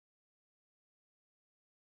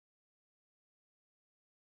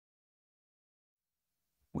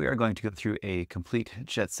We are going to go through a complete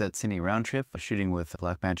Jetset Cine round trip, shooting with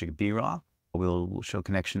Blackmagic BRAW. We'll show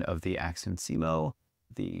connection of the Accsoon SeeMo,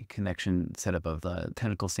 the connection setup of the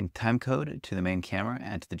Tentacle sync timecode to the main camera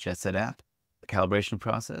and to the Jetset app, the calibration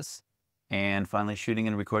process, and finally shooting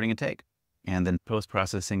and recording a take. And then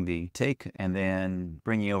post-processing the take, and then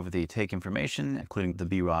bringing over the take information, including the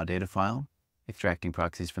BRAW data file, extracting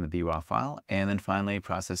proxies from the BRAW file, and then finally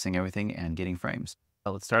processing everything and getting frames.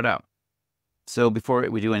 Let's start out. So before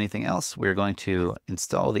we do anything else, we're going to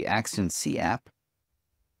install the Accsoon See app.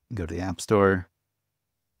 Go to the App Store,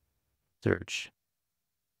 search.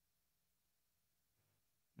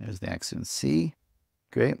 There's the Accsoon See.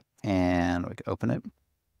 Great. And we can open it.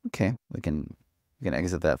 Okay, we can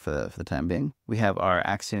exit that for the time being. We have our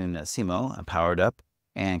Accsoon SeeMo powered up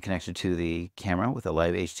and connected to the camera with a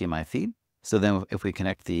live HDMI feed. So then if we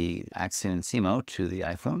connect the Accsoon SeeMo to the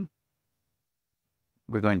iPhone,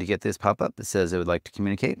 we're going to get this pop-up that says it would like to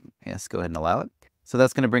communicate. Yes, go ahead and allow it. So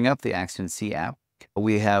that's going to bring up the Accsoon See app.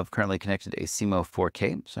 We have currently connected a SeeMo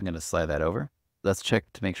 4K, so I'm going to slide that over. Let's check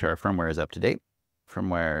to make sure our firmware is up to date.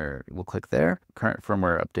 Firmware, we'll click there, current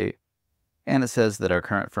firmware update. And it says that our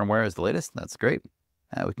current firmware is the latest. That's great.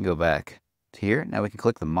 We can go back to here. Now we can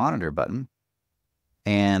click the monitor button.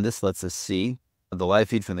 And this lets us see the live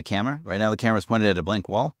feed from the camera. Right now the camera is pointed at a blank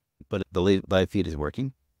wall, but the live feed is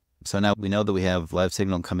working. So now we know that we have live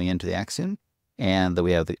signal coming into the Accsoon and that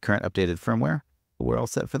we have the current updated firmware. We're all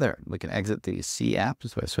set for there. We can exit the See app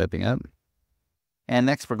just by swiping up. And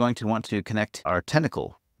next we're going to want to connect our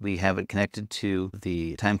Tentacle. We have it connected to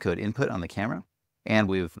the timecode input on the camera. And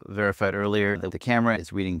we've verified earlier that the camera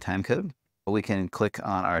is reading timecode. We can click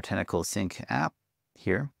on our Tentacle Sync app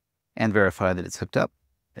here and verify that it's hooked up.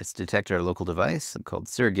 It's detected our local device called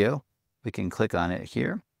Sergio. We can click on it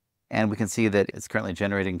here. And we can see that it's currently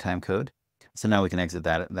generating timecode. So now we can exit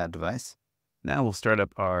that device. Now we'll start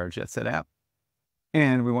up our Jetset app.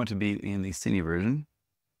 And we want to be in the Cine version.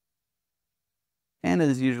 And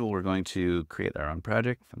as usual, we're going to create our own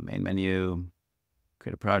project from the main menu,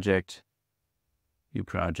 create a project, new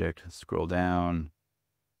project, scroll down,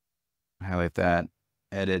 highlight that,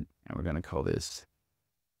 edit, and we're going to call this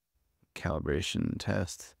calibration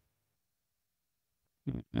test.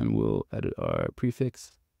 And we'll edit our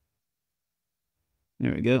prefix.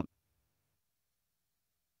 There we go.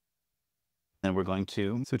 Then we're going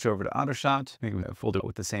to switch over to Autoshot, make a folder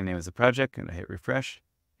with the same name as the project, and hit refresh.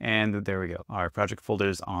 And there we go. Our project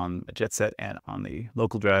folders on the Jetset and on the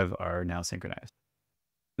local drive are now synchronized.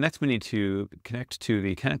 Next, we need to connect to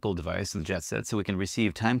the Tentacle device in the Jetset so we can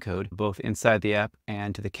receive timecode both inside the app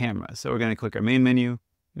and to the camera. So we're going to click our main menu,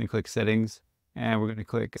 we're going to click Settings, and we're going to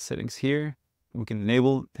click Settings here. We can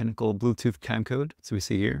enable Tentacle Bluetooth timecode. So we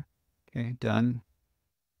see here. Okay, done.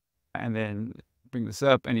 And then bring this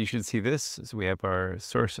up and you should see this. So we have our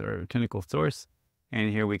source, our Tentacle source.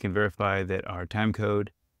 And here we can verify that our timecode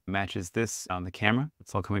matches this on the camera.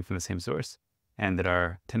 It's all coming from the same source. And that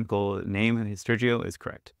our Tentacle name, Sergio, is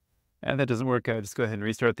correct. And that doesn't work, just go ahead and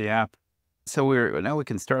restart the app. So now we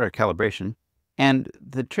can start our calibration. And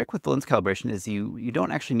the trick with the lens calibration is you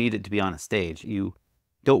don't actually need it to be on a stage. You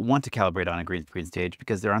don't want to calibrate on a green screen stage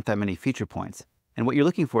because there aren't that many feature points. And what you're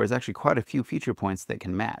looking for is actually quite a few feature points that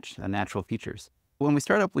can match the natural features. When we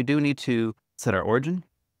start up, we do need to set our origin.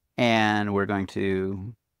 And we're going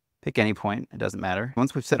to pick any point, it doesn't matter.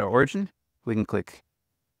 Once we've set our origin, we can click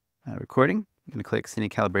recording. I'm going to click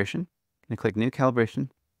Cine Calibration. I'm going to click New Calibration.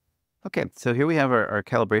 Okay, so here we have our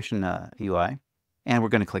calibration UI, and we're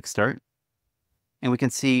going to click Start. And we can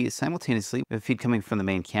see simultaneously the feed coming from the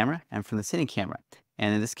main camera and from the Cine camera.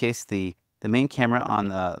 And in this case, the main camera on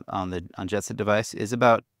Jetset device is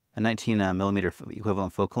about a 19 millimeter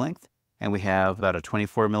equivalent focal length, and we have about a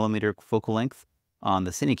 24 millimeter focal length on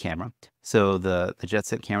the Cine camera. So the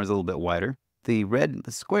Jetset camera is a little bit wider. The red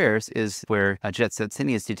squares is where Jetset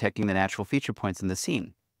Cine is detecting the natural feature points in the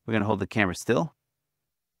scene. We're going to hold the camera still.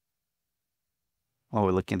 While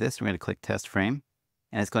we're looking at this, we're going to click Test Frame,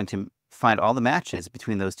 and it's going to find all the matches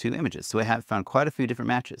between those two images. So we have found quite a few different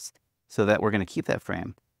matches, so that we're going to keep that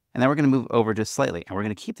frame. And then we're going to move over just slightly, and we're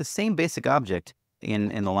going to keep the same basic object in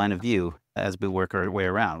the line of view as we work our way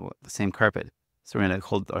around, the same carpet. So we're going to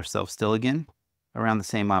hold ourselves still again around the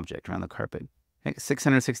same object, around the carpet.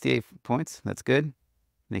 668 points, that's good. I'm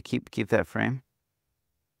going to keep that frame.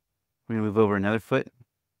 We're going to move over another foot.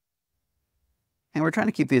 And we're trying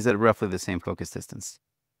to keep these at roughly the same focus distance.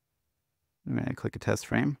 I'm going to click a test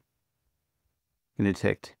frame. I'm going to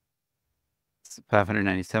detect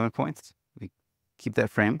 597 points. We keep that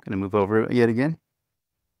frame. Going to move over yet again.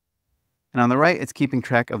 And on the right, it's keeping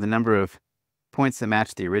track of the number of points that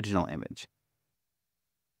match the original image.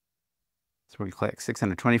 So we're going to click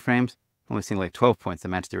 620 frames. Only seeing like 12 points that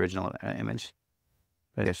match the original image.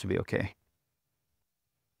 But it should be okay.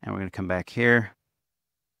 And we're going to come back here.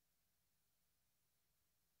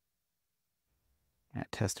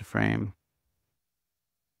 Test a frame.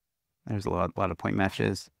 There's a lot of point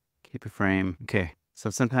matches. Keep a frame. Okay. So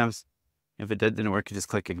sometimes if it didn't work, you just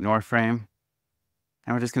click ignore frame.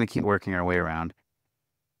 And we're just going to keep working our way around.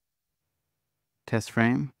 Test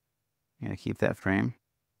frame. You're going to keep that frame.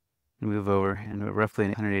 And move over and roughly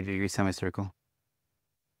 180-degree semicircle.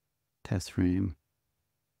 Test frame.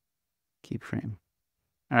 Keep frame.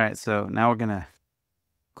 All right. So now we're going to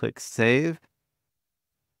click save.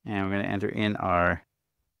 And we're going to enter in our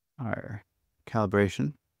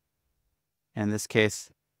calibration. In this case,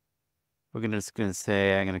 we're just going to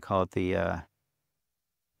say, I'm going to call it the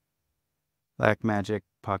Blackmagic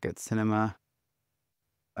Pocket Cinema.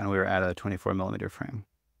 And we were at a 24mm frame.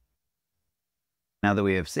 Now that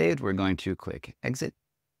we have saved, we're going to click exit.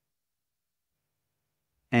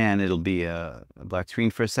 And it'll be a black screen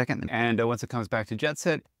for a second. And once it comes back to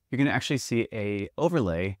Jetset, you're going to actually see a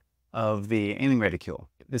overlay of the aiming reticule.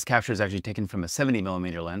 This capture is actually taken from a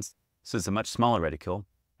 70mm lens, so it's a much smaller reticule.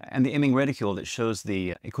 And the aiming reticule that shows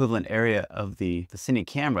the equivalent area of the Cine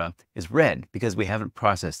camera is red because we haven't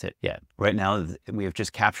processed it yet. Right now, we have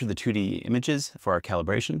just captured the 2D images for our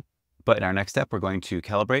calibration. But in our next step, we're going to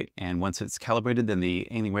calibrate. And once it's calibrated, then the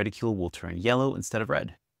aiming reticule will turn yellow instead of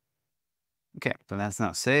red. Okay, so that's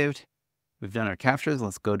now saved. We've done our captures.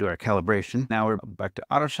 Let's go to our calibration. Now we're back to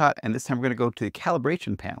Autoshot, and this time we're going to go to the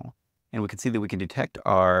calibration panel. And we can see that we can detect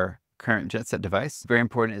our current Jetset device. Very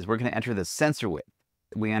important is we're going to enter the sensor width.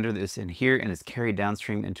 We enter this in here, and it's carried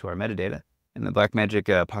downstream into our metadata. In the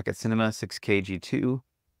Blackmagic Pocket Cinema 6K G2,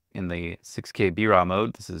 in the 6K BRAW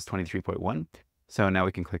mode, this is 23.1. So now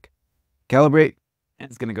we can click calibrate, and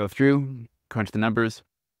it's going to go through, crunch the numbers.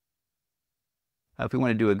 If we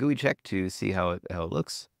want to do a GUI check to see how it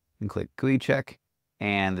looks, we can click GUI check,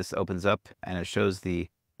 and this opens up, and it shows the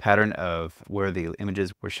pattern of where the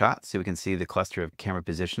images were shot. So we can see the cluster of camera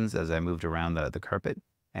positions as I moved around the carpet.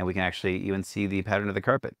 And we can actually even see the pattern of the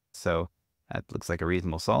carpet. So that looks like a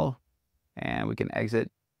reasonable solve. And we can exit,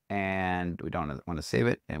 and we don't want to save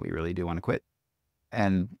it, and we really do want to quit.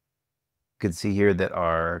 And you can see here that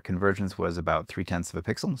our convergence was about 0.3 of a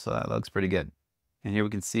pixel, so that looks pretty good. And here we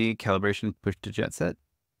can see calibration pushed to Jetset.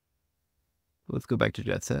 Let's go back to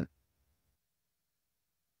Jetset.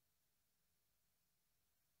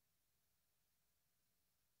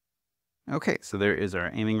 Okay, so there is our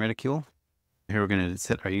aiming reticule. Here we're going to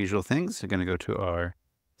set our usual things. We're going to go to our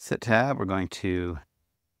Set tab. We're going to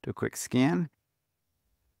do a quick scan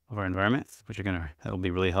of our environment, which that will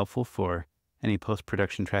be really helpful for any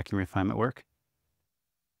post-production tracking refinement work.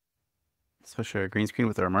 Especially our green screen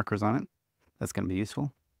with our markers on it. That's going to be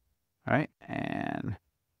useful. All right, and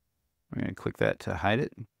we're going to click that to hide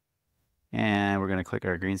it. And we're going to click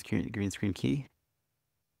our green screen key.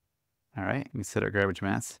 All right, we set our garbage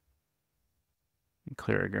mats.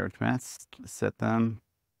 Clear our garbage mats, set them,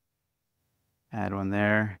 add one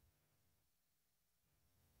there,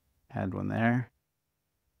 add one there,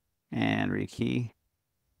 and rekey.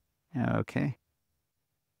 Okay.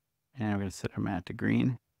 And we're going to set our mat to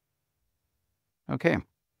green. Okay.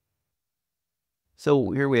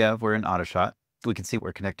 So here we're in Autoshot. We can see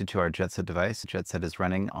we're connected to our Jetset device. Jetset is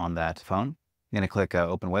running on that phone. I'm going to click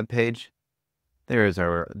Open Web Page. There is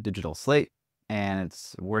our digital slate, and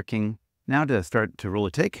it's working. Now to start to roll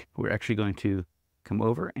a take, we're actually going to come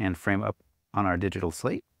over and frame up on our digital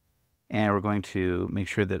slate. And we're going to make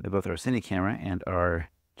sure that both our Cine camera and our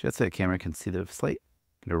Jetset camera can see the slate.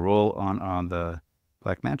 Going to roll on the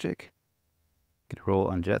Blackmagic. Going to roll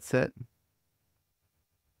on Jetset.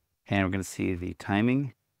 And we're going to see the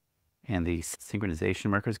timing and the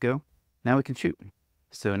synchronization markers go. Now we can shoot.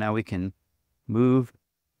 So now we can move,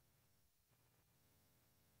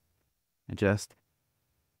 adjust.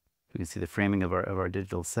 We can see the framing of our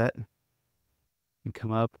digital set. And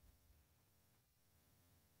come up.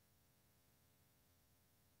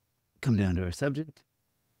 Come down to our subject.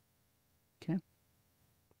 Okay.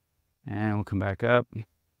 And we'll come back up.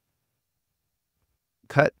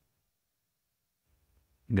 Cut.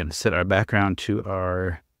 I'm going to set our background to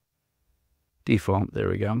our default. There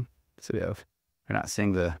we go. So we're not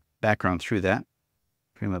seeing the background through that.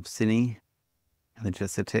 Frame up Cine and the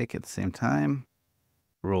Jetset take at the same time.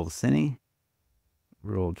 Roll the Cine.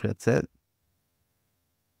 Roll Jetset.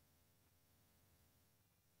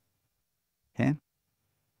 Okay.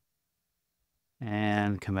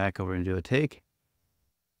 And come back over and do a take.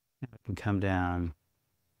 I can come down.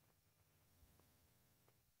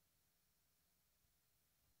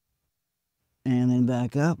 And then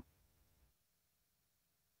back up.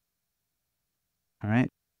 All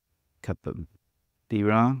right. Cut the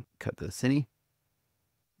BRAW, cut the Cine,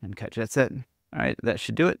 and cut Jetset. All right, that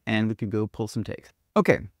should do it, and we can go pull some takes.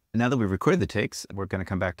 Okay, now that we've recorded the takes, we're going to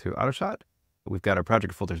come back to Autoshot. We've got our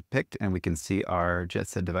project folders picked, and we can see our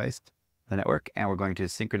Jetset device, the network, and we're going to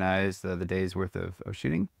synchronize the day's worth of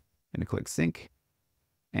shooting. I'm going to click sync,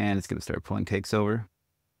 and it's going to start pulling takes over.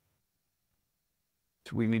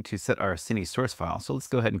 So we need to set our Cine source file, so let's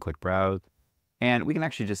go ahead and click browse, and we can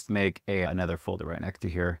actually just make another folder right next to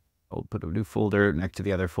here. We'll put a new folder next to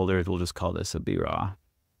the other folders. We'll just call this a BRAW.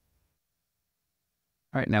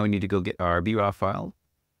 All right, now we need to go get our BRAW file.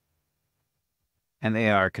 And they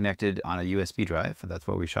are connected on a USB drive. That's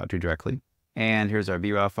what we shot to directly. And here's our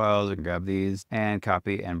BRAW files. We can grab these and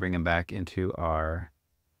copy and bring them back into our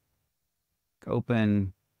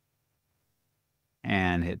open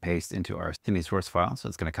and hit paste into our Cine source file. So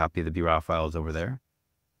it's going to copy the BRAW files over there.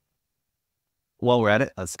 While we're at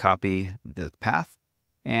it, let's copy the path.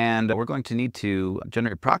 And we're going to need to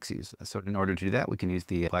generate proxies. So in order to do that, we can use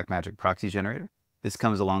the Blackmagic proxy generator. This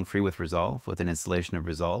comes along free with Resolve, with an installation of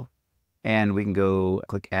Resolve. And we can go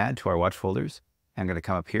click add to our watch folders. I'm going to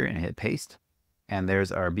come up here and hit paste. And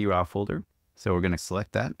there's our BRAW folder. So we're going to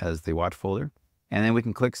select that as the watch folder. And then we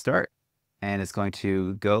can click start. And it's going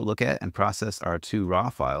to go look at and process our 2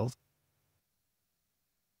 RAW files.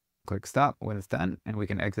 Click stop when it's done, and we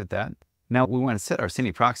can exit that. Now we want to set our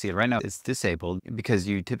Cine proxy, and right now it's disabled because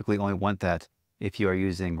you typically only want that if you are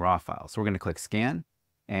using RAW files. So we're going to click scan.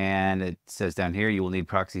 And it says down here, you will need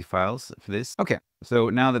proxy files for this. Okay, so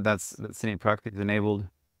now that that's Cine proxy is enabled,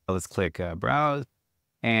 let's click browse,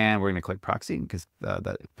 and we're going to click proxy because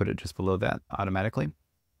that put it just below that automatically.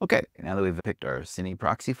 Okay, now that we've picked our Cine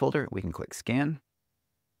proxy folder, we can click scan,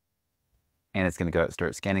 and it's going to go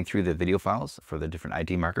start scanning through the video files for the different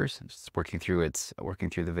ID markers. It's working through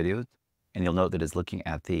the videos, and you'll note that it's looking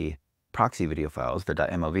at the proxy video files, the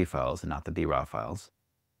 .mov files, and not the BRAW files.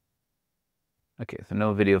 Okay, so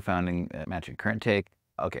no video found matching current take.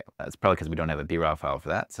 Okay, that's probably because we don't have a BRAW file for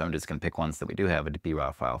that. So I'm just going to pick ones that we do have a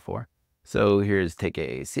BRAW file for. So here's take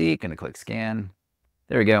AAC, going to click scan.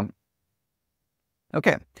 There we go.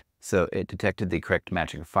 Okay, so it detected the correct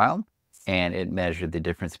matching file, and it measured the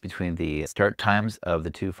difference between the start times of the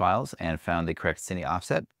 2 files and found the correct Cine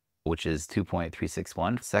offset, which is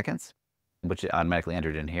 2.361 seconds, which it automatically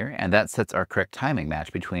entered in here. And that sets our correct timing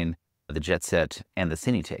match between the Jetset and the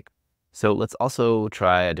Cine take. So let's also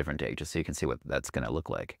try a different take just so you can see what that's going to look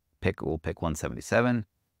like. We'll pick 177,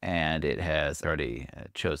 and it has already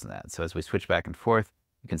chosen that. So as we switch back and forth,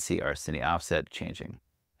 you can see our Cine offset changing.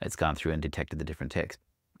 It's gone through and detected the different takes.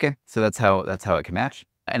 Okay, so that's how it can match.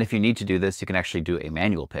 And if you need to do this, you can actually do a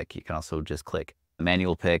manual pick. You can also just click the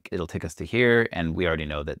manual pick. It'll take us to here, and we already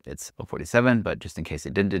know that it's 047, but just in case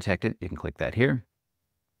it didn't detect it, you can click that here.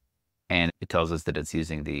 And it tells us that it's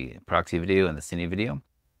using the proxy video and the Cine video.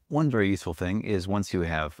 One very useful thing is once you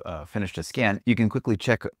have finished a scan, you can quickly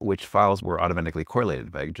check which files were automatically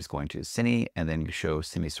correlated by just going to Cine and then show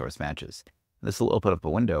Cine source matches. This will open up a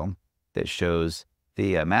window that shows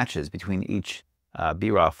the matches between each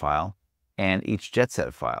BRAW file and each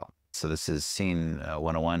Jetset file. So this is scene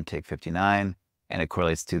 101, take 59, and it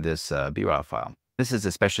correlates to this BRAW file. This is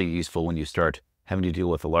especially useful when you start having to deal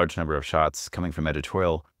with a large number of shots coming from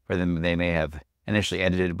editorial, where they may have initially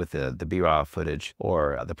edited with the BRAW footage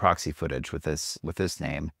or the proxy footage with this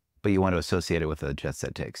name, but you want to associate it with the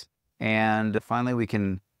Jetset takes. And finally, we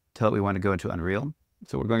can tell it we want to go into Unreal.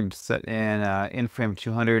 So we're going to set in frame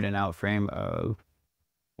 200 and out frame of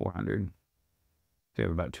 400. So we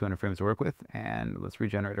have about 200 frames to work with, and let's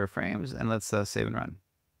regenerate our frames and let's save and run.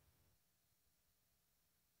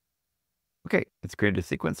 Okay, it's created a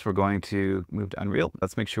sequence. We're going to move to Unreal.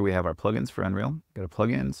 Let's make sure we have our plugins for Unreal. Go to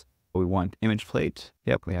plugins. We want image plate.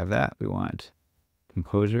 Yep, we have that. We want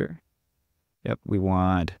composure. Yep, we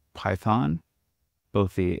want Python,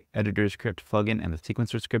 both the editor script plugin and the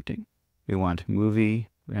sequencer scripting. We want movie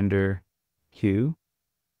render queue,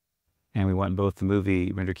 and we want both the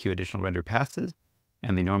movie render queue additional render passes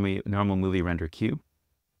and the normal movie render queue.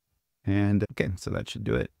 And okay, so that should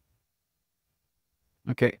do it.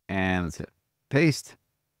 Okay, and let's hit paste.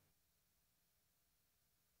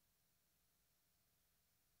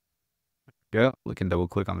 Go. We can double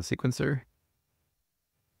click on the sequencer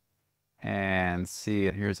and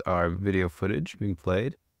see here's our video footage being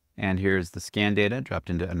played, and here's the scan data dropped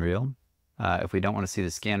into Unreal. If we don't want to see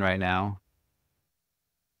the scan right now,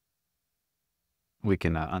 we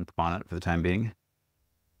can unspawn it for the time being.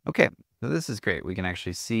 Okay, so this is great. We can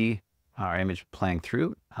actually see our image playing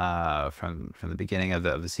through from the beginning of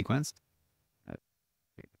the sequence.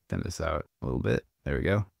 Thin this out a little bit. There we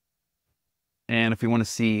go. And if we want to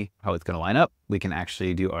see how it's going to line up, we can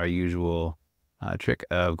actually do our usual trick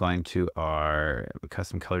of going to our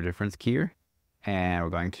custom color difference keyer, and we're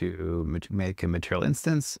going to make a material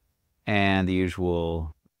instance, and the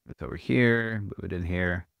usual, it's over here, move it in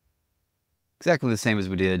here. Exactly the same as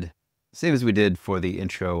we did for the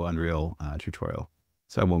intro Unreal tutorial.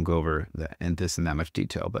 So I won't go over that in that much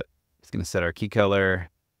detail, but it's going to set our key color.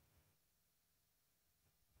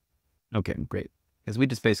 Okay, great. Because we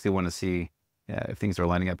just basically want to see if things are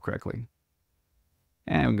lining up correctly.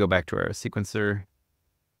 And we go back to our sequencer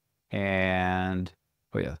and,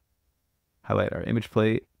 oh yeah, highlight our image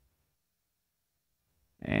plate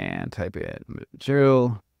and type in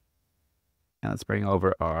material. And let's bring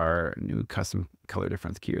over our new custom color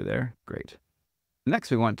difference keyer there. Great. Next,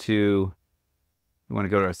 we want to go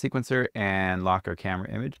to our sequencer and lock our camera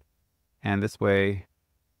image. And this way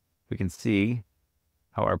we can see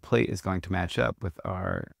how our plate is going to match up with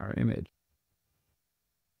our image.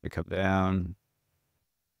 We come down.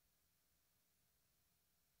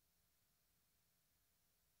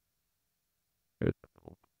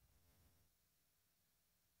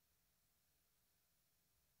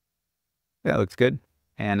 Yeah, looks good.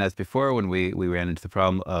 And as before, when we ran into the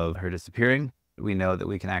problem of her disappearing, we know that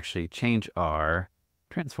we can actually change our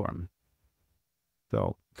transform.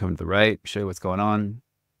 So come to the right, show you what's going on,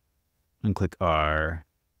 and click our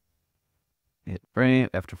hit frame,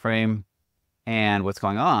 F to frame. And what's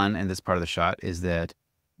going on in this part of the shot is that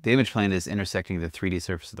the image plane is intersecting the 3D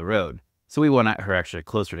surface of the road. So we want her actually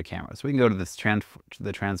closer to camera. So we can go to this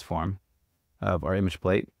the transform of our image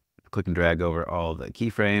plate, click and drag over all the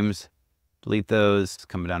keyframes, delete those,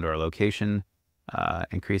 come down to our location,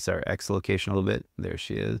 increase our X location a little bit. There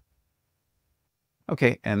she is.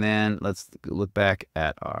 Okay, and then let's look back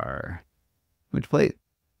at our image plate.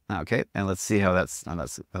 Okay, and let's see how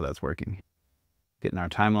that's working. Getting our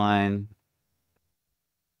timeline.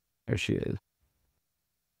 There she is.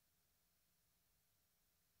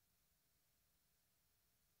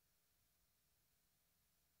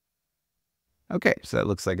 Okay, so that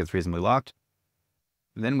looks like it's reasonably locked.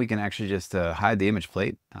 Then we can actually just hide the image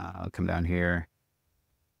plate. I'll come down here,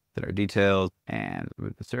 set our details, and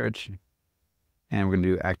move the search. And we're going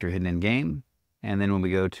to do actor hidden in game. And then when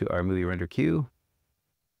we go to our movie render queue,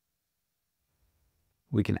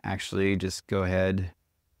 we can actually just go ahead,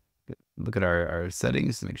 look at our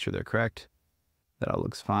settings to make sure they're correct. That all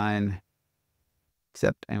looks fine.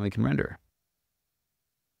 Accept, and we can render.